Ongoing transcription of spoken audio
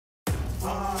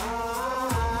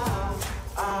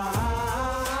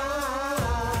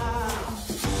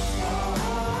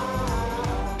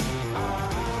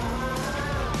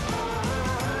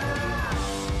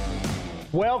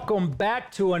welcome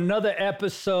back to another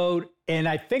episode. And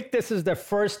I think this is the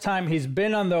first time he's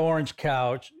been on the orange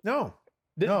couch. No,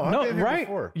 I've been here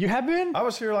before. You have been? I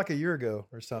was here like a year ago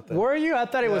or something. Were you? I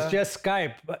thought it was just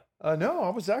Skype. But no, I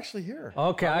was actually here.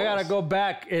 Okay, I got to go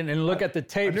back and look at the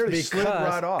tapes. I nearly slid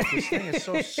right off. This thing is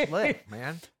so slick,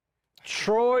 man.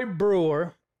 Troy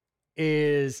Brewer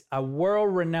is a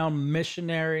world-renowned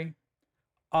missionary,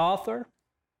 author.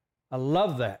 I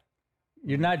love that.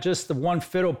 You're not just the one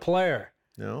fiddle player.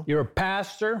 No. You're a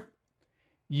pastor.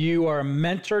 You are a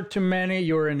mentor to many.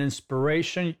 You're an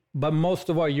inspiration. But most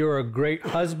of all, you're a great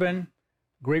husband,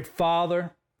 great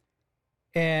father,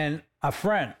 and a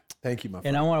friend. Thank you, my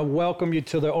friend. And I want to welcome you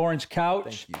to the Orange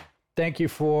Couch. Thank you. Thank you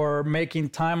for making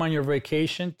time on your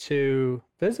vacation to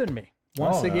visit me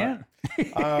once again.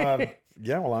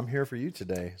 Yeah, well, I'm here for you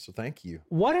today, so thank you.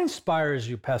 What inspires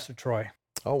you, Pastor Troy?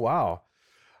 Oh, wow.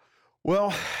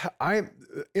 Well,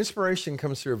 inspiration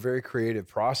comes through a very creative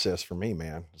process for me,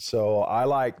 man. So I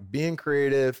like being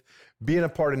creative, being a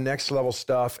part of next level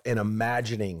stuff, and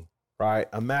imagining, right?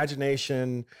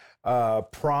 Imagination,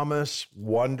 promise,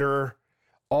 wonder,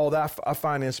 all that. I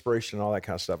find inspiration and all that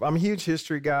kind of stuff. I'm a huge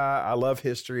history guy. I love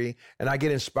history, and I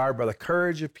get inspired by the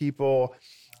courage of people.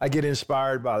 I get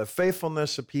inspired by the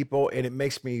faithfulness of people, and it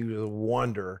makes me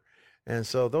wonder. And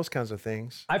so those kinds of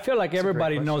things. I feel like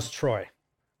everybody knows Troy.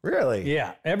 Really?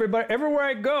 Yeah. Everybody, everywhere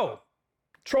I go,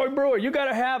 Troy Brewer, you got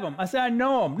to have him. I say, I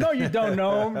know him. No, you don't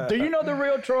know him. Do you know the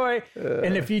real Troy?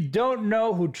 And if you don't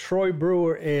know who Troy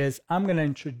Brewer is, I'm going to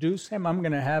introduce him. I'm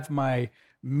going to have my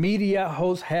media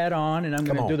host hat on, and I'm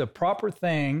going to do the proper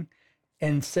thing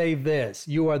and say this.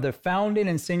 You are the founding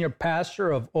and senior pastor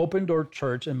of Open Door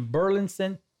Church in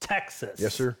Burleson, Texas.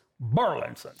 Yes, sir.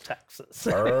 Burleson, Texas.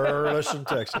 Burleson,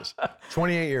 Texas.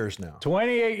 28 years now.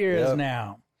 28 years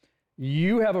now.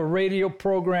 You have a radio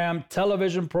program,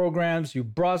 television programs. You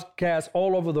broadcast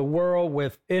all over the world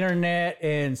with internet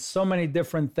and so many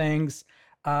different things.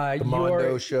 The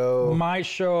Mondo show. My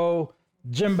show,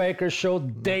 Jim Baker's show,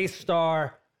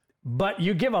 Daystar. But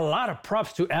you give a lot of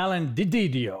props to Alan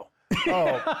Didio.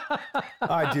 Oh,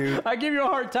 I do. I give you a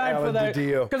hard time Alan for that.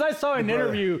 Didio. Because I saw an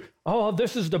interview. Oh,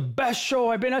 this is the best show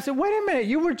I've been. I said, wait a minute.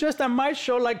 You were just on my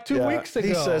show like 2 weeks ago.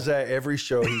 He says that every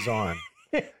show he's on.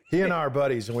 He and I are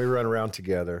buddies, and we run around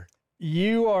together.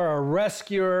 You are a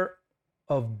rescuer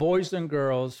of boys and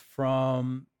girls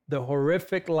from the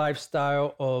horrific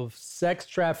lifestyle of sex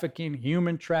trafficking,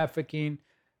 human trafficking,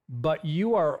 but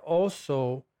you are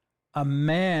also a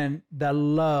man that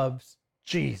loves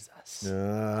Jesus.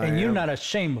 And you're not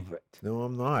ashamed of it. No,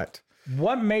 I'm not.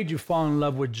 What made you fall in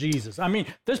love with Jesus? I mean,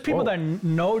 there's people that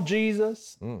know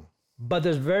Jesus, but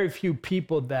there's very few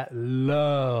people that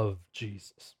love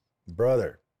Jesus.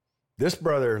 Brother, this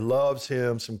brother loves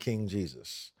him some King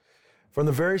Jesus. From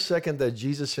the very second that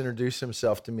Jesus introduced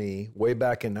himself to me way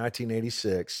back in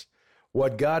 1986,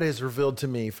 what God has revealed to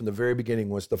me from the very beginning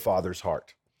was the Father's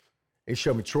heart. He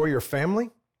showed me, Troy, your family,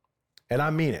 and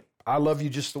I mean it. I love you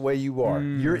just the way you are.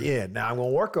 You're in. Now I'm going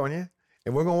to work on you,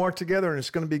 and we're going to work together, and it's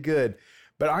going to be good.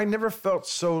 But I never felt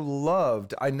so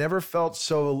loved. I never felt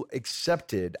so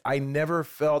accepted. I never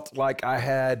felt like I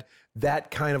had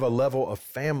that kind of a level of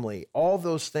family. All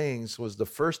those things was the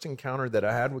first encounter that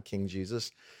I had with King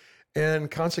Jesus.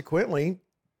 And consequently,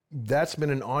 that's been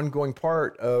an ongoing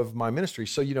part of my ministry.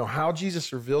 So, you know, how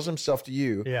Jesus reveals himself to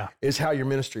you is how your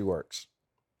ministry works.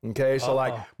 Okay, so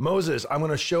like Moses, I'm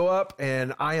going to show up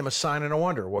and I am a sign and a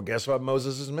wonder. Well, guess what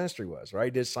Moses' ministry was, right?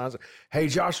 He did signs. Hey,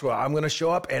 Joshua, I'm going to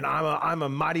show up and I'm a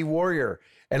mighty warrior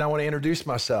and I want to introduce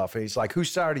myself. And he's like,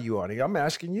 whose side are you on? I'm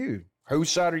asking you. Whose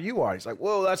side are you on? He's like,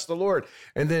 whoa, that's the Lord.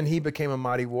 And then he became a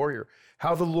mighty warrior.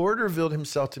 How the Lord revealed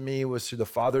himself to me was through the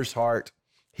Father's heart.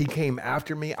 He came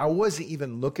after me. I wasn't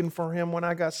even looking for him when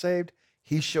I got saved.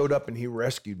 He showed up and he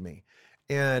rescued me.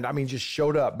 And I mean, just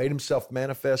showed up, made himself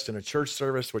manifest in a church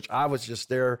service, which I was just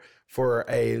there for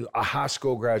a high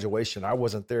school graduation. I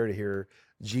wasn't there to hear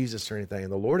Jesus or anything.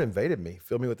 And the Lord invaded me,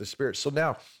 filled me with the Spirit. So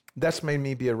now that's made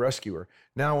me be a rescuer.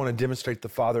 Now I want to demonstrate the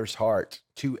Father's heart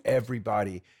to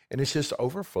everybody. And it's just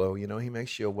overflow. You know, he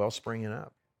makes you a wellspring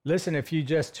up. Listen, if you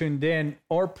just tuned in,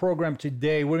 our program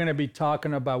today, we're going to be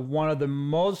talking about one of the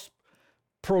most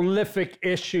prolific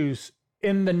issues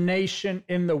in the nation,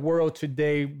 in the world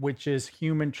today, which is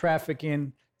human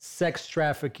trafficking, sex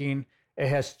trafficking. It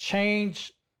has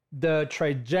changed the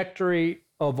trajectory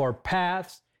of our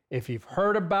paths. If you've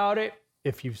heard about it,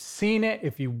 if you've seen it,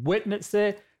 if you witnessed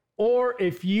it, or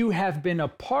if you have been a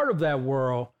part of that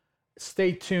world,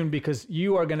 stay tuned because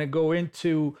you are going to go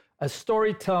into a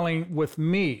storytelling with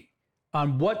me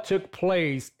on what took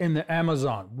place in the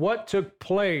Amazon, what took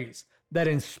place that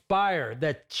inspired,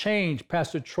 that changed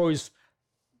Pastor Troy's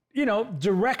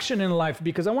direction in life.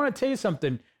 Because I want to tell you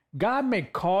something. God may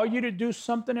call you to do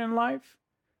something in life.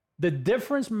 The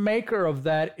difference maker of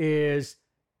that is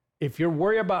if you're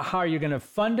worried about how you're going to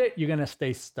fund it, you're going to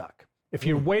stay stuck. If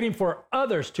you're waiting for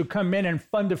others to come in and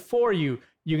fund it for you,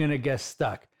 you're going to get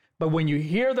stuck. But when you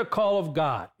hear the call of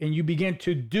God and you begin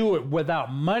to do it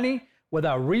without money,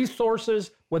 without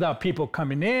resources, without people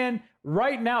coming in,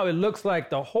 right now it looks like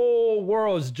the whole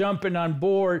world is jumping on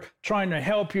board, trying to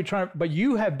help you. But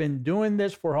you have been doing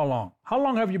this for how long? How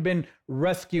long have you been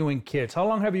rescuing kids? How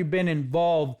long have you been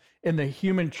involved in the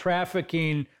human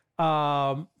trafficking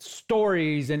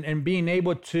stories and being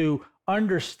able to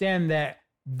understand that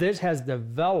this has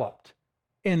developed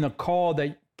in the call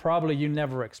that probably you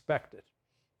never expected?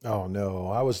 Oh, no,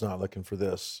 I was not looking for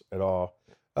this at all.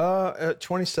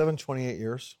 27, 28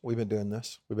 years we've been doing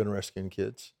this. We've been rescuing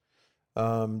kids.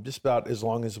 Just about as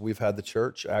long as we've had the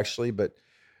church, actually. But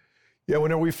yeah,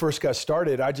 whenever we first got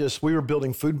started, we were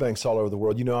building food banks all over the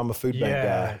world. I'm a food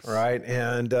bank guy, right?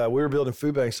 And we were building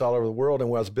food banks all over the world. And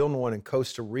I was building one in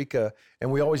Costa Rica,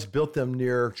 and we always built them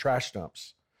near trash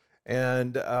dumps.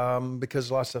 And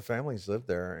because lots of families live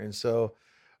there. And so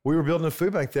we were building a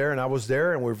food bank there, and I was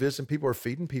there, and we were visiting people, we were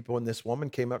feeding people, and this woman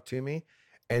came up to me,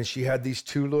 and she had these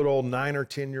two little 9 or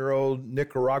 10-year-old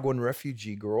Nicaraguan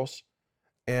refugee girls,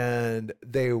 and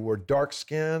they were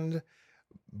dark-skinned,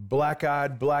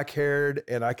 black-eyed, black-haired,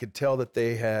 and I could tell that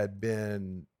they had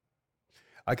been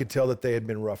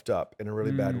roughed up in a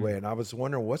really bad way. And I was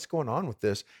wondering what's going on with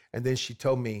this. And then she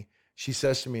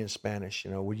says to me in Spanish,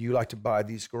 would you like to buy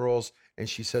these girls? And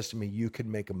she says to me, you could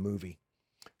make a movie.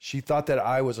 She thought that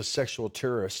I was a sexual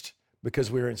terrorist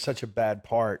because we were in such a bad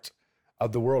part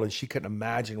of the world, and she couldn't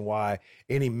imagine why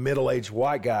any middle-aged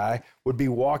white guy would be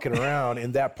walking around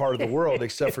in that part of the world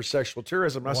except for sexual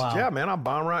tourism. And I said, yeah, man, I'll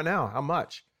buy them right now. How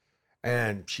much?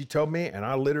 And she told me, and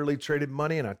I literally traded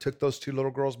money, and I took those two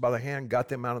little girls by the hand, got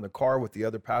them out in the car with the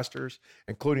other pastors,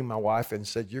 including my wife, and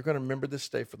said, you're going to remember this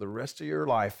day for the rest of your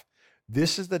life.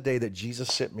 This is the day that Jesus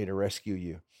sent me to rescue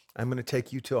you. I'm going to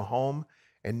take you to a home,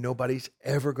 and nobody's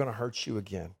ever going to hurt you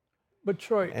again. But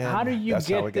Troy, how do you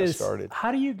get this?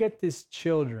 How do you get these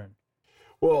children?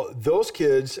 Well, those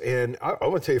kids, and I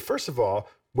want to tell you, first of all,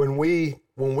 when we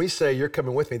say you're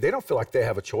coming with me, they don't feel like they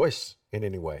have a choice in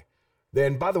any way.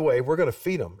 Then, by the way, we're going to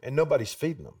feed them, and nobody's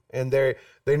feeding them, and they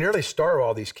nearly starve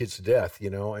all these kids to death,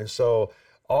 and so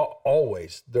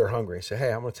always they're hungry. And say,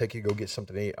 hey, I'm going to take you to go get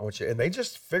something to eat. I want you, and they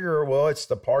just figure, well, it's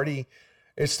the party.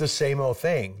 It's the same old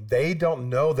thing. They don't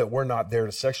know that we're not there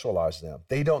to sexualize them.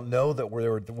 They don't know that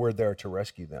we're there to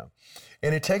rescue them.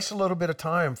 And it takes a little bit of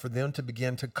time for them to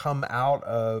begin to come out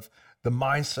of the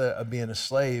mindset of being a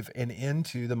slave and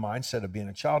into the mindset of being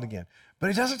a child again. But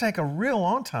it doesn't take a real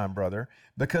long time, brother,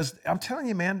 because I'm telling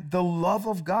you, man, the love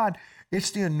of God,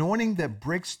 it's the anointing that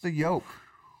breaks the yoke.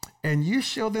 And you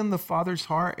show them the Father's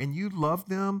heart and you love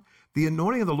them, the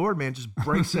anointing of the Lord, man, just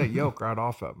breaks that yoke right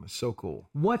off of them. It's so cool.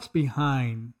 What's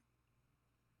behind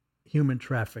human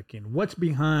trafficking? What's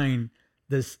behind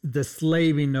the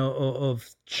slaving of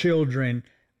children?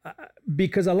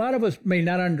 Because a lot of us may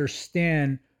not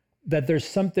understand that there's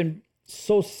something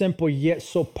so simple yet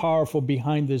so powerful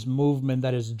behind this movement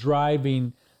that is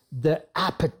driving the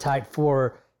appetite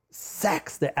for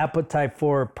sex, the appetite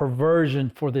for perversion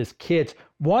for these kids.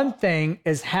 One thing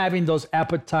is having those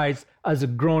appetites as a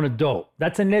grown adult.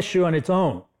 That's an issue on its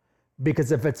own.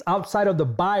 Because if it's outside of the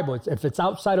Bible, if it's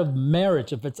outside of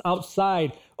marriage, if it's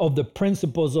outside of the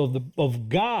principles of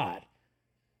God,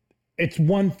 it's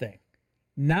one thing.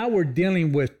 Now we're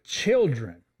dealing with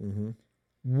children. Mm-hmm.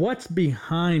 What's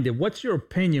behind it? What's your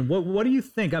opinion? What do you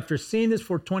think? After seeing this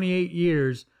for 28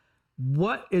 years,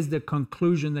 what is the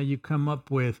conclusion that you come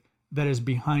up with that is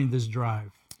behind this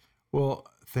drive? Well,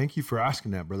 thank you for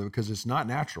asking that, brother, because it's not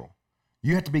natural.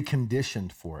 You have to be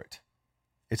conditioned for it.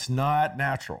 It's not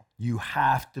natural. You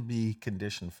have to be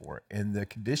conditioned for it. And the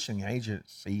conditioning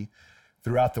agency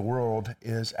throughout the world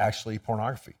is actually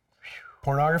pornography.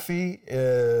 Pornography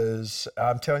is,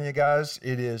 I'm telling you guys,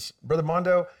 it is, Brother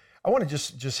Mondo, I want to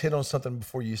just hit on something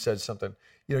before you said something.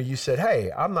 You said,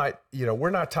 hey, I'm not, we're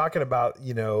not talking about,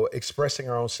 expressing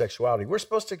our own sexuality. We're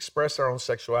supposed to express our own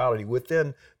sexuality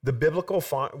within the biblical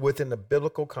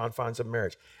confines of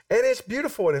marriage. And it's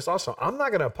beautiful and it's awesome. I'm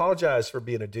not going to apologize for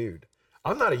being a dude.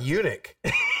 I'm not a eunuch.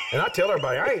 And I tell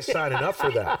everybody, I ain't signing up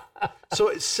for that.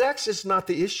 So sex is not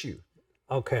the issue.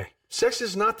 Okay. Sex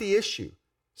is not the issue.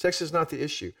 Sex is not the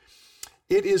issue.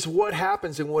 It is what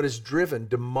happens and what is driven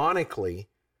demonically.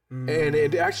 And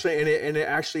it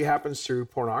actually happens through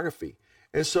pornography.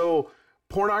 And so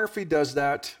pornography does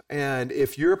that. And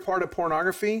if you're a part of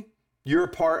pornography, You're a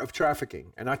part of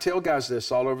trafficking. And I tell guys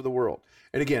this all over the world.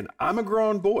 And again, I'm a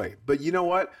grown boy, but you know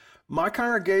what? My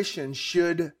congregation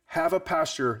should have a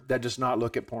pastor that does not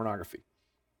look at pornography,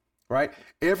 right?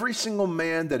 Every single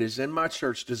man that is in my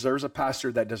church deserves a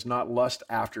pastor that does not lust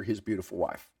after his beautiful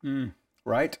wife,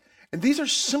 right? And these are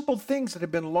simple things that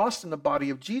have been lost in the body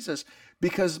of Jesus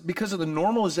because of the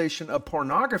normalization of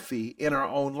pornography in our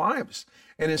own lives.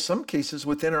 And in some cases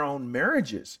within our own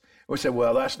marriages. We say,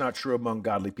 well, that's not true among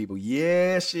godly people.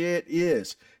 Yes, it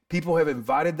is. People have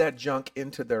invited that junk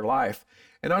into their life.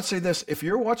 And I'd say this, if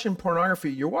you're watching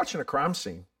pornography, you're watching a crime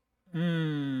scene.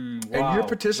 And you're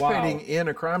participating in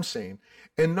a crime scene.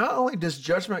 And not only does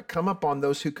judgment come upon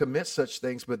those who commit such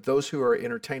things, but those who are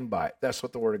entertained by it. That's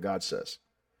what the Word of God says.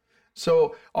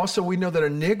 So also we know that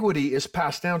iniquity is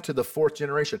passed down to the fourth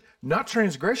generation. Not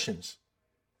transgressions,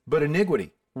 but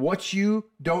iniquity. What you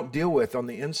don't deal with on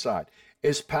the inside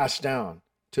is passed down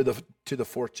to the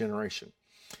fourth generation.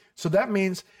 So that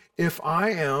means if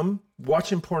I am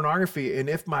watching pornography and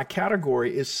if my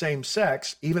category is same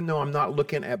sex, even though I'm not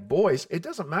looking at boys, it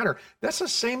doesn't matter. That's a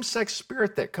same sex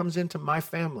spirit that comes into my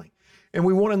family. And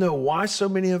we want to know why so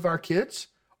many of our kids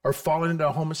are falling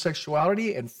into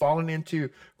homosexuality and falling into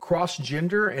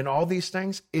cross-gender and all these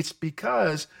things. It's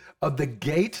because of the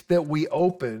gate that we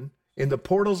open in the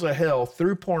portals of hell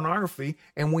through pornography,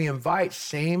 and we invite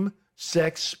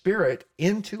same-sex spirit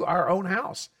into our own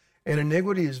house. And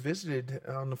iniquity is visited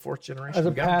on the fourth generation. As a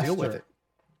We've got to deal with pastor,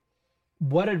 it.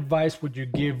 what advice would you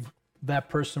give that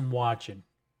person watching?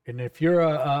 And if you're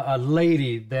a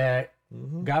lady that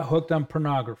got hooked on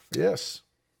pornography, Yes.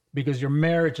 because your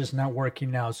marriage is not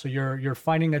working out, so you're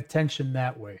finding attention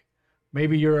that way.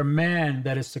 Maybe you're a man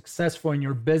that is successful in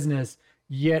your business,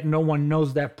 yet no one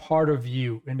knows that part of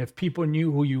you. And if people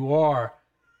knew who you are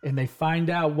and they find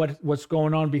out what's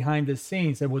going on behind the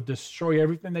scenes, it will destroy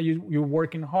everything that you're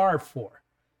working hard for.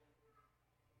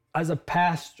 As a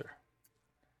pastor,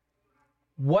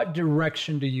 what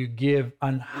direction do you give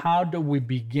on how do we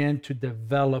begin to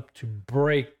develop to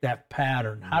break that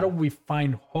pattern? How do we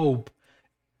find hope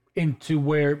into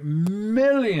where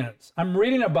millions, I'm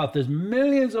reading about this,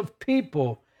 millions of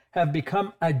people have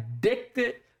become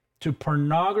addicted to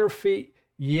pornography,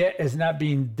 yet it's not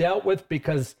being dealt with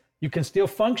because you can still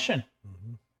function.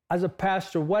 As a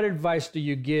pastor, what advice do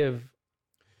you give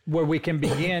where we can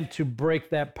begin to break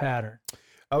that pattern?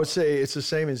 I would say it's the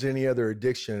same as any other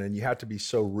addiction, and you have to be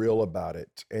so real about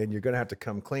it. And you're going to have to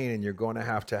come clean, and you're going to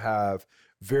have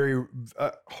very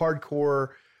hardcore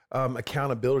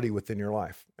accountability within your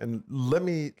life. And let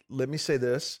me say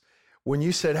this. When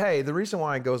you said, hey, the reason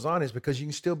why it goes on is because you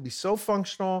can still be so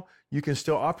functional, you can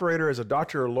still operate as a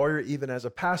doctor or a lawyer, even as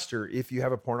a pastor, if you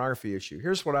have a pornography issue.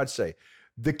 Here's what I'd say.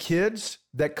 The kids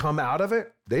that come out of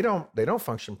it, they don't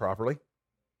function properly.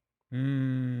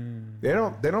 They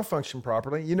don't function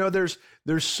properly. You know, there's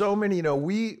so many, you know,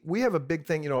 we have a big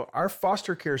thing, you know, our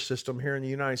foster care system here in the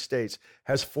United States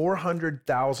has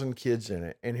 400,000 kids in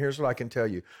it. And here's what I can tell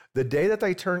you. The day that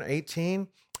they turn 18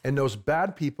 and those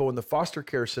bad people in the foster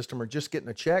care system are just getting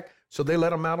a check, so they let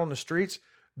them out on the streets,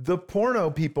 the porno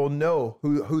people know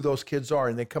who those kids are,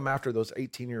 and they come after those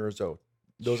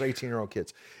 18-year-old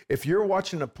kids. If you're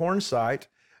watching a porn site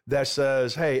that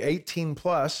says, hey, 18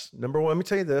 plus, number one, let me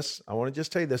tell you this. I want to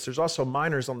just tell you this. There's also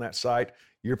minors on that site.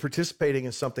 You're participating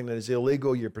in something that is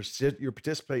illegal. You're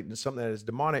participating in something that is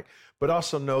demonic. But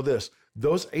also know this.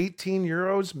 Those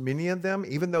 18-year-olds, many of them,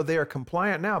 even though they are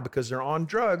compliant now because they're on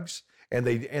drugs and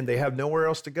they have nowhere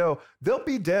else to go, they'll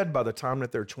be dead by the time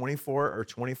that they're 24 or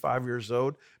 25 years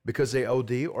old because they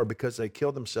OD or because they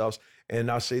kill themselves. And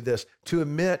I'll say this, to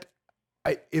admit,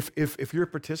 if you're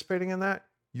participating in that,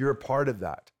 you're a part of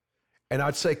that. And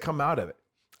I'd say come out of it.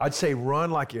 I'd say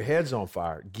run like your head's on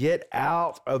fire. Get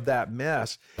out of that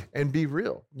mess and be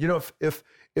real. You know,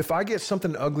 if I get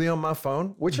something ugly on my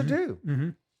phone, which I do,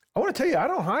 I want to tell you, I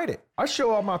don't hide it. I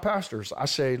show all my pastors. I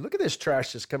say, look at this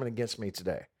trash that's coming against me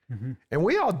today. And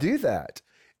we all do that.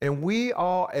 And we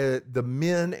all, the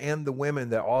men and the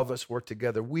women that all of us work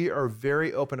together, we are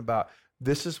very open about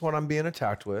this is what I'm being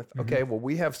attacked with. Okay, well,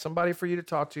 we have somebody for you to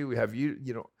talk to. We have you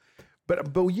know, but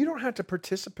you don't have to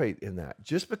participate in that.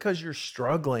 Just because you're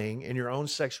struggling in your own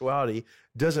sexuality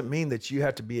doesn't mean that you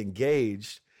have to be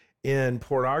engaged in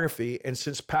pornography. And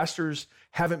since pastors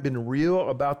haven't been real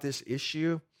about this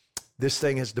issue, this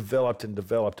thing has developed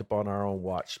upon our own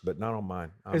watch, but not on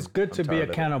mine. It's good to be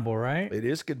accountable, right? It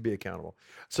is good to be accountable.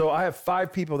 So I have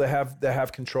 5 people that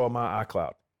have control of my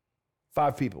iCloud.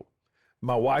 5 people.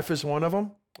 My wife is one of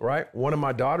them, right? One of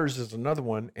my daughters is another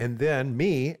one, and then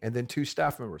me, and then 2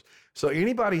 staff members. So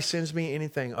anybody sends me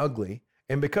anything ugly,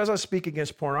 And because I speak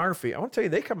against pornography, I want to tell you,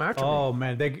 they come after me. Oh,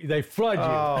 man, they flood you.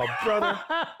 Oh, brother.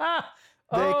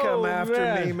 They come after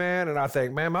man. me, man. And I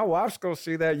think, man, my wife's going to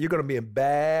see that. You're going to be in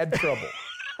bad trouble.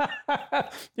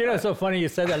 You know, it's so funny you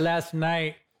said that last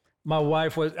night. My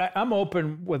wife was, I'm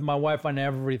open with my wife on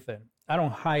everything. I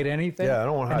don't hide anything. Yeah, I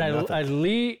don't want to hide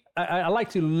nothing. I like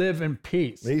to live in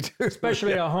peace. Me too.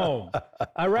 Especially at home.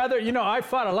 I rather, you know, I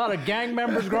fought a lot of gang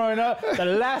members growing up. The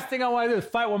last thing I want to do is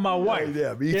fight with my wife.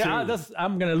 Yeah, me too.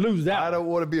 I'm going to lose that. I don't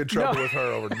want to be in trouble with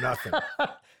her over nothing.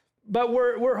 But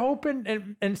we're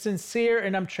open and sincere,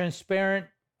 and I'm transparent.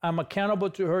 I'm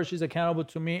accountable to her. She's accountable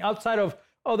to me, outside of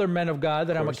other men of God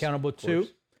that I'm accountable to.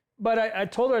 But I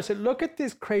told her, I said, look at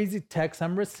this crazy text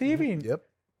I'm receiving. Yep.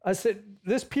 I said,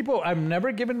 this people, I've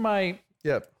never given my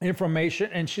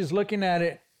information. And she's looking at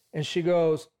it and she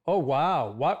goes, oh,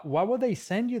 wow. Why would they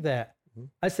send you that?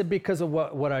 I said, because of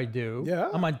what I do. Yeah.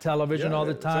 I'm on television all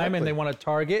the time and they want to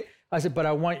target. I said, but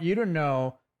I want you to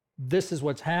know this is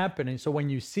what's happening. So when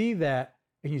you see that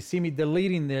and you see me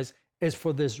deleting this, is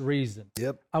for this reason.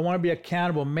 Yep. I want to be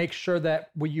accountable. Make sure that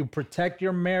when you protect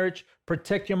your marriage,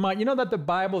 protect your mind. You know that the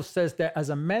Bible says that as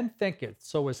a man thinketh,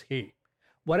 so is he.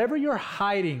 Whatever you're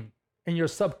hiding in your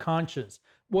subconscious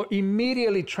will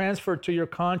immediately transfer to your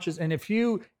conscious. And if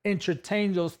you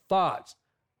entertain those thoughts,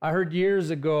 I heard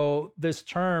years ago this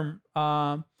term,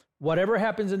 whatever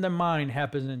happens in the mind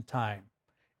happens in time.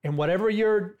 And whatever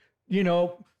you're,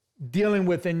 dealing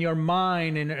with in your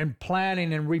mind and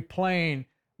planning and replaying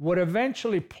would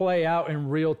eventually play out in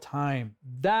real time.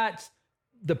 That's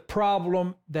the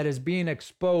problem that is being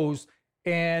exposed.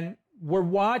 And we're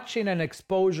watching an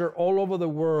exposure all over the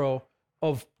world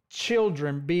of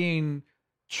children being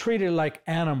treated like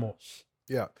animals.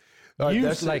 Yeah.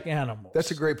 Used like animals.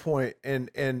 That's a great point. And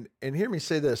hear me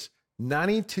say this.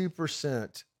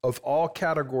 92% of all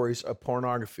categories of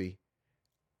pornography,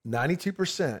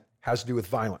 92% has to do with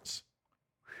violence.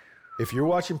 If you're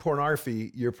watching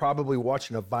pornography, you're probably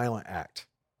watching a violent act.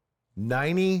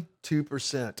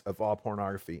 92% of all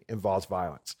pornography involves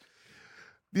violence.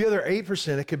 The other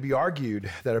 8%, it could be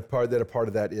argued that a part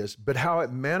of that is, but how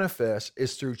it manifests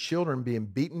is through children being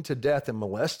beaten to death and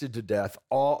molested to death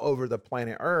all over the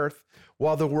planet Earth,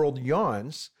 while the world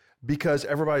yawns because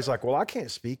everybody's like, well, I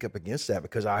can't speak up against that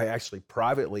because I actually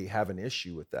privately have an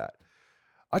issue with that.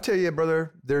 I tell you,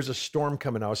 brother, there's a storm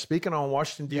coming. I was speaking on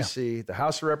Washington, D.C., the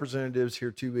House of Representatives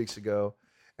here 2 weeks ago,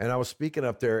 and I was speaking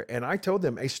up there, and I told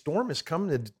them a storm is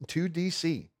coming to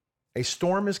D.C. A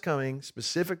storm is coming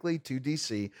specifically to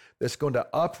D.C. that's going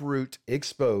to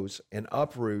expose and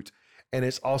uproot, and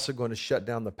it's also going to shut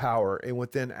down the power. And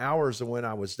within hours of when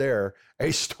I was there,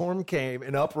 a storm came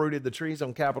and uprooted the trees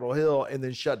on Capitol Hill and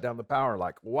then shut down the power.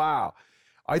 Like, wow.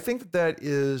 I think that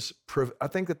is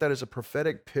a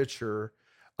prophetic picture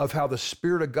of how the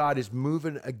Spirit of God is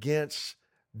moving against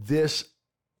this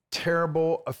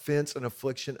terrible offense and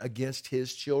affliction against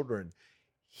his children.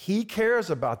 He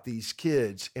cares about these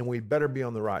kids, and we better be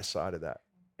on the right side of that.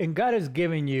 And God has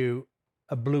given you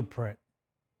a blueprint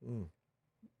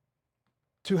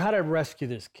to how to rescue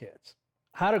these kids,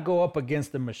 how to go up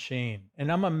against the machine.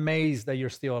 And I'm amazed that you're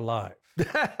still alive.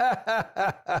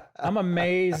 I'm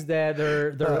amazed that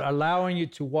they're allowing you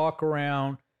to walk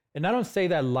around. And I don't say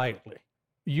that lightly.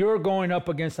 You're going up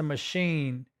against a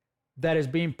machine that is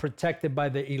being protected by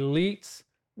the elites,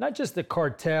 not just the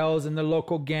cartels and the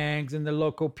local gangs and the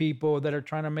local people that are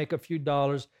trying to make a few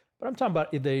dollars, but I'm talking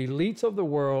about the elites of the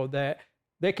world that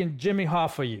they can Jimmy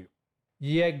Hoffa you.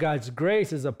 Yet God's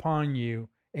grace is upon you,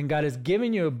 and God has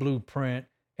given you a blueprint.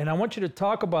 And I want you to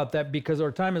talk about that because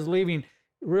our time is leaving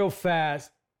real fast.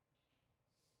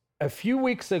 A few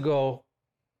weeks ago,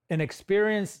 an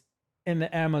experience in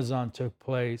the Amazon took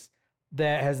place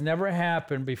that has never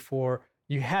happened before.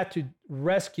 You had to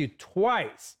rescue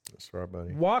twice. That's right,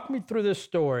 buddy. Walk me through this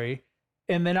story,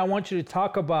 and then I want you to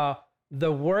talk about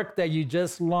the work that you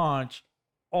just launched.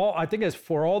 I think it's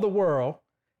For All the World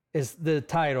is the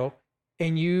title,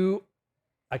 and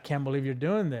I can't believe you're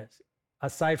doing this.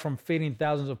 Aside from feeding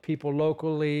thousands of people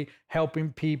locally,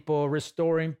 helping people,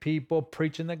 restoring people,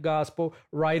 preaching the gospel,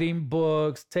 writing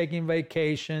books, taking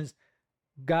vacations,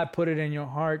 God put it in your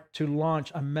heart to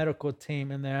launch a medical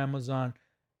team in the Amazon.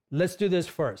 Let's do this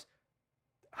first.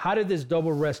 How did this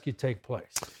double rescue take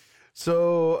place?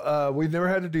 So we've never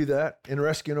had to do that. In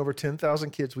rescuing over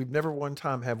 10,000 kids, we've never one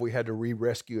time have we had to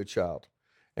re-rescue a child.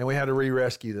 And we had to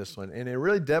re-rescue this one. And it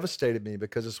really devastated me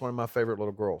because it's one of my favorite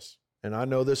little girls. And I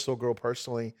know this little girl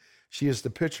personally. She is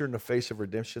the picture and the face of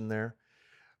redemption there.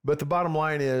 But the bottom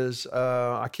line is,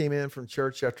 I came in from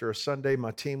church after a Sunday. My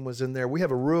team was in there. We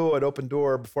have a rule at Open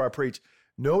Door before I preach.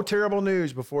 No terrible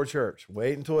news before church.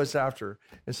 Wait until it's after.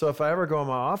 And so if I ever go in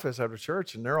my office after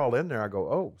church and they're all in there, I go,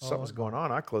 oh, something's going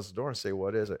on. I close the door and say,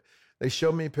 what is it? They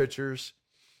show me pictures.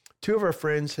 2 of our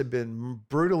friends had been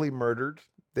brutally murdered.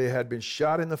 They had been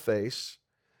shot in the face.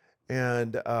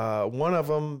 And one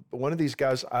of these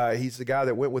guys, he's the guy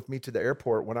that went with me to the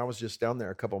airport when I was just down there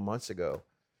a couple months ago.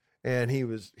 And he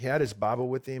had his Bible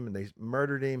with him, and they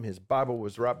murdered him. His Bible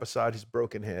was right beside his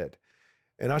broken head.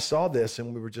 And I saw this,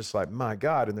 and we were just like, my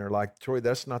God. And they're like, Troy,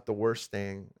 that's not the worst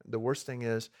thing. The worst thing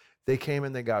is they came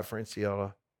and they got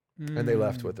Franciella, and they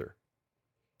left with her.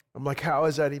 I'm like, how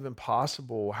is that even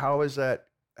possible? How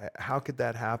could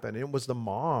that happen? It was the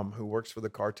mom who works for the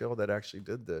cartel that actually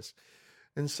did this.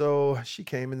 And so she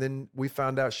came, and then we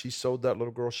found out she sold that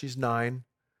little girl. She's 9.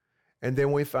 And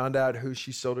then we found out who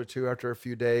she sold it to after a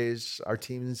few days. Our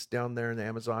team's down there in the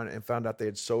Amazon and found out they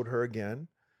had sold her again.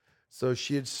 So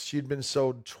she'd been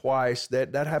sold twice.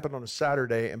 That happened on a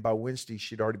Saturday, and by Wednesday,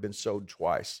 she'd already been sold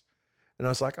twice. And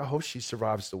I was like, I hope she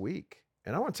survives the week.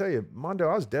 And I want to tell you, Mondo,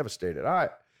 I was devastated.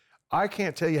 I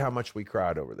can't tell you how much we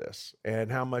cried over this and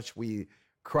how much we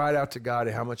cried out to God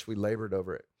and how much we labored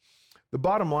over it. The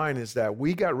bottom line is that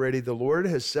we got ready. The Lord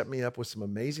has set me up with some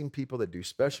amazing people that do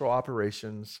special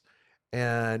operations,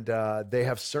 and they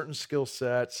have certain skill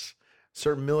sets,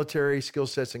 certain military skill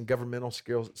sets and governmental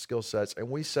skill sets. And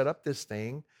we set up this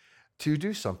thing to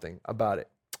do something about it.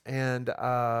 And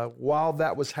while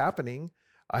that was happening,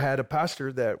 I had a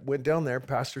pastor that went down there,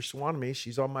 Pastor Swanamy.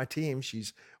 She's on my team.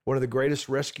 She's one of the greatest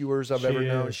rescuers I've ever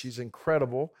known. She's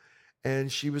incredible.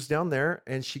 And she was down there,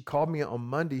 and she called me on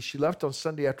Monday. She left on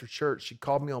Sunday after church. She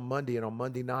called me on Monday, and on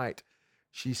Monday night,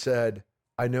 she said,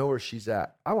 I know where she's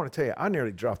at. I want to tell you, I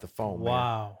nearly dropped the phone.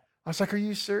 Wow. Man. I was like, are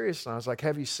you serious? And I was like,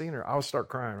 have you seen her? I'll start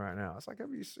crying right now. I was like,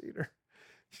 have you seen her?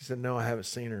 She said, no, I haven't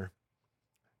seen her.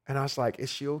 And I was like, is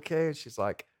she okay? And she's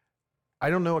like,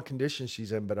 I don't know what condition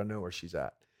she's in, but I know where she's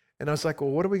at. And I was like, well,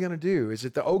 what are we going to do? Is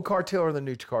it the old cartel or the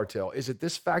new cartel? Is it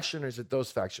this faction or is it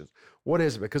those factions? What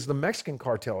is it? Because the Mexican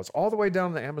cartel is all the way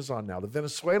down the Amazon now, the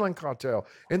Venezuelan cartel,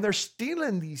 and they're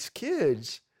stealing these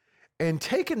kids and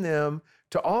taking them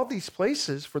to all these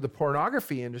places for the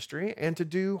pornography industry and to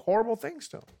do horrible things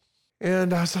to them.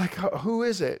 And I was like, who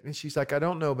is it? And she's like, I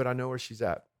don't know, but I know where she's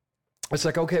at. It's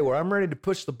like, okay, well, I'm ready to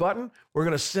push the button. We're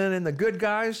going to send in the good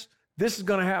guys. This is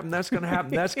going to happen. That's going to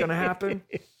happen. That's going to happen.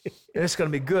 And it's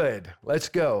going to be good. Let's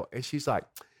go. And she's like,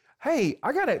 hey,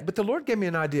 I got it. But the Lord gave me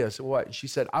an idea. So what? And she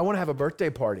said, I want to have a birthday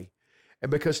party. And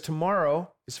because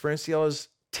tomorrow is Franciella's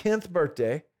 10th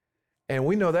birthday, and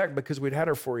we know that because we'd had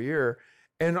her for a year,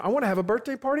 and I want to have a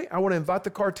birthday party. I want to invite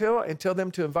the cartel and tell them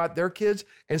to invite their kids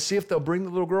and see if they'll bring the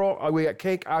little girl. We got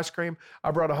cake, ice cream. I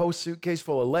brought a whole suitcase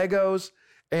full of Legos,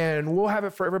 and we'll have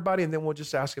it for everybody, and then we'll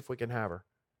just ask if we can have her.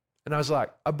 And I was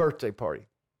like, a birthday party.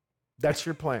 That's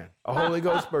your plan. A Holy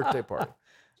Ghost birthday party.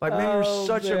 Like, man, you're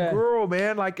such a girl,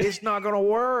 man. Like, it's not going to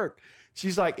work.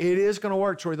 She's like, it is going to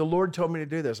work, Troy. The Lord told me to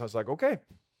do this. I was like, okay.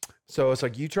 So it's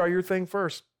like, you try your thing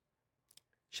first.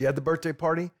 She had the birthday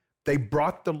party. They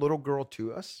brought the little girl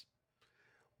to us.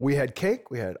 We had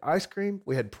cake. We had ice cream.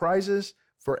 We had prizes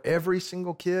for every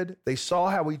single kid. They saw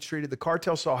how we treated, the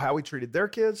cartel saw how we treated their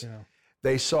kids. Yeah.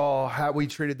 They saw how we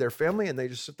treated their family, and they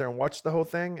just sit there and watch the whole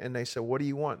thing. And they said, what do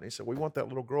you want? And they said, we want that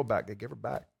little girl back. They give her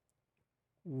back.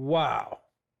 Wow.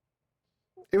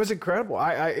 It was incredible.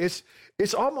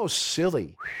 It's almost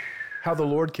silly how the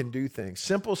Lord can do things.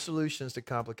 Simple solutions to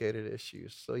complicated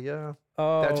issues. So yeah,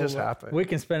 that just happened. We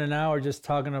can spend an hour just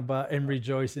talking about and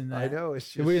rejoicing that. I know.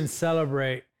 It's just, we can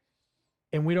celebrate,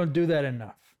 and we don't do that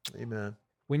enough. Amen.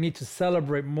 We need to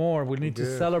celebrate more. We need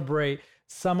to celebrate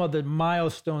some of the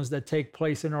milestones that take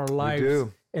place in our lives. We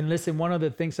do. And listen, one of the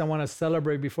things I want to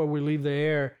celebrate before we leave the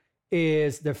air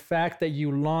is the fact that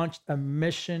you launched a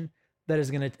mission that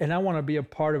is going to, and I want to be a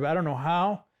part of it. I don't know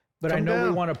how, but I know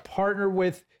we want to partner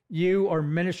with you. Our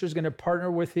ministry is going to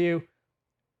partner with you.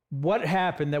 What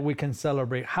happened that we can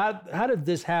celebrate? How did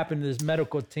this happen? This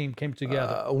medical team came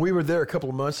together. We were there a couple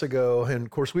of months ago, and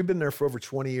of course, we've been there for over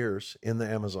 20 years in the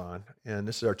Amazon, and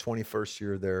this is our 21st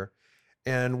year there.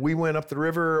 And we went up the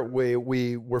river.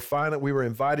 We were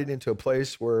invited into a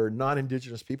place where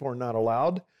non-Indigenous people are not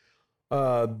allowed,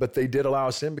 but they did allow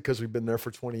us in because we've been there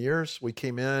for 20 years. We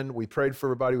came in, we prayed for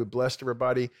everybody, we blessed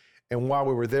everybody. And while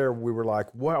we were there, we were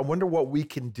like, wow, I wonder what we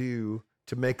can do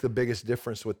to make the biggest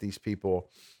difference with these people.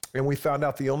 And we found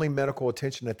out the only medical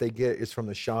attention that they get is from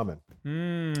the shaman.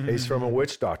 Mm-hmm. He's from a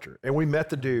witch doctor. And we met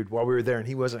the dude while we were there, and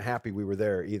he wasn't happy we were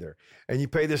there either. And you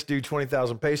pay this dude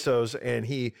 20,000 pesos, and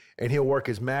he'll work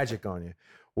his magic on you.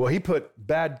 Well,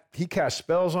 he cast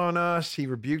spells on us. He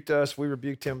rebuked us. We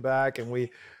rebuked him back, and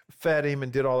fed him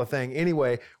and did all the thing.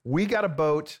 Anyway, we got a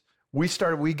boat. We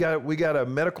got a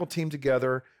medical team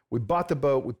together. We bought the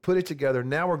boat. We put it together.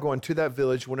 Now we're going to that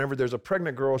village. Whenever there's a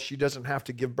pregnant girl, she doesn't have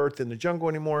to give birth in the jungle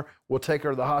anymore. We'll take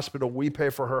her to the hospital. We pay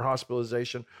for her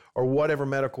hospitalization or whatever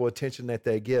medical attention that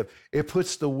they give. It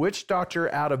puts the witch doctor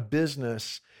out of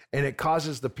business, and it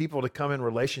causes the people to come in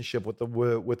relationship with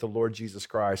the Lord Jesus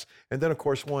Christ. And then, of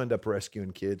course, we'll end up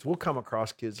rescuing kids. We'll come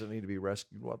across kids that need to be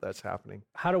rescued while that's happening.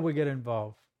 How do we get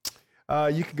involved?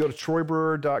 You can go to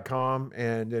troybrewer.com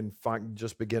and then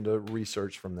just begin to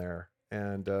research from there.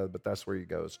 But that's where you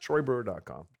go. It's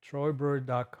troybrewer.com.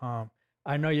 Troybrewer.com.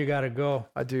 I know you got to go.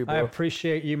 I do, bro. I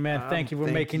appreciate you, man. Thank you for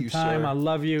making time. Sir. I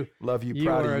love you. Love you. You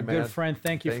Proud are of a you, man. good friend.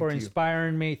 Thank you for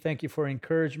inspiring me. Thank you for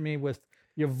encouraging me with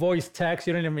your voice text.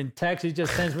 You don't even text. He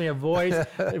just sends me a voice.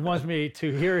 He wants me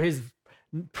to hear his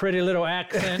pretty little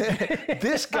accent.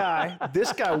 This guy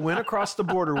went across the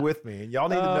border with me, and y'all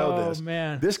need to know this.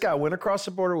 Man. This guy went across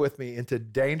the border with me into a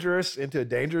dangerous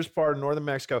part of northern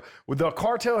Mexico. With the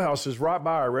cartel house is right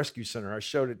by our rescue center. I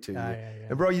showed it to you. Yeah.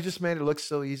 And bro, you just made it look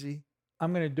so easy.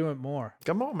 I'm going to do it more.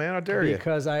 Come on, man. I dare you.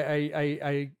 Because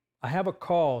I have a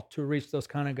call to reach those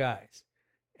kind of guys.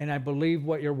 And I believe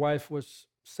what your wife was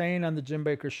saying on the Jim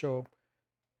Baker show,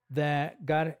 that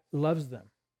God loves them.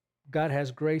 God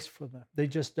has grace for them. They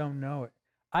just don't know it.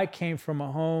 I came from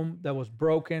a home that was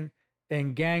broken,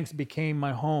 and gangs became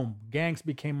my home. Gangs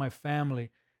became my family.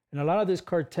 And a lot of these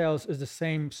cartels is the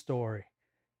same story.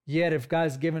 Yet if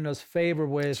God's given us favor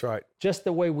with just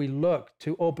the way we look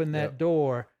to open that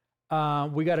door,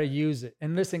 we got to use it.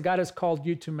 And listen, God has called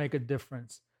you to make a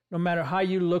difference. No matter how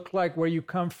you look like, where you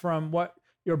come from, what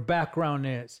your background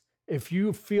is. If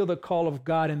you feel the call of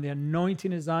God and the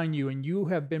anointing is on you and you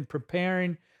have been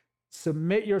preparing,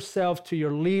 submit yourself to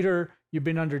your leader. You've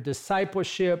been under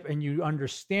discipleship and you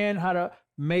understand how to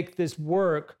make this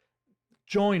work.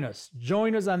 Join us.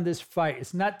 Join us on this fight.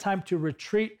 It's not time to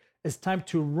retreat. It's time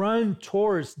to run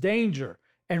towards danger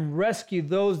and rescue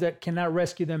those that cannot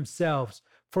rescue themselves.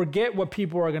 Forget what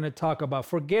people are going to talk about.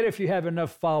 Forget if you have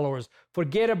enough followers.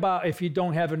 Forget about if you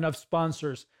don't have enough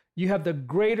sponsors. You have the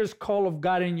greatest call of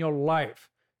God in your life.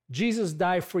 Jesus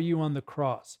died for you on the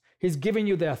cross. He's giving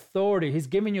you the authority. He's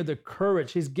giving you the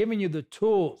courage. He's giving you the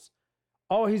tools.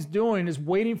 All he's doing is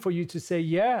waiting for you to say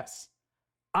yes.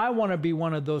 I want to be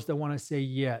one of those that want to say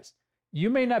yes. You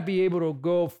may not be able to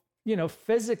go,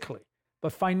 physically,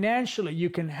 but financially, you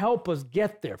can help us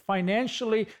get there.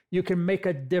 Financially, you can make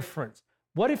a difference.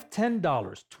 What if $10,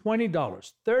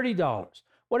 $20, $30?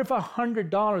 What if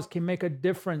 $100 can make a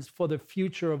difference for the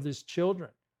future of these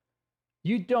children?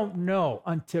 You don't know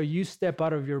until you step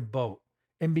out of your boat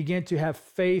and begin to have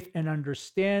faith and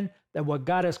understand that what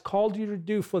God has called you to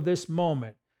do for this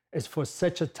moment is for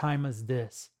such a time as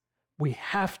this. We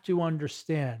have to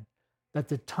understand that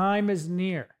the time is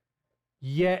near,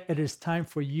 yet it is time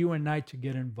for you and I to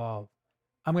get involved.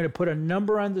 I'm going to put a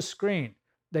number on the screen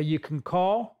that you can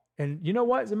call. And you know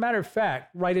what? As a matter of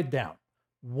fact, write it down.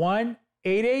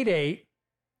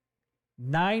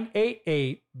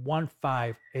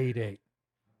 1-888-988-1588.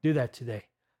 Do that today.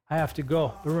 I have to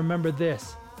go. But remember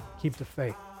this. Keep the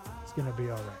faith. It's going to be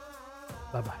all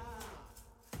right. Bye-bye.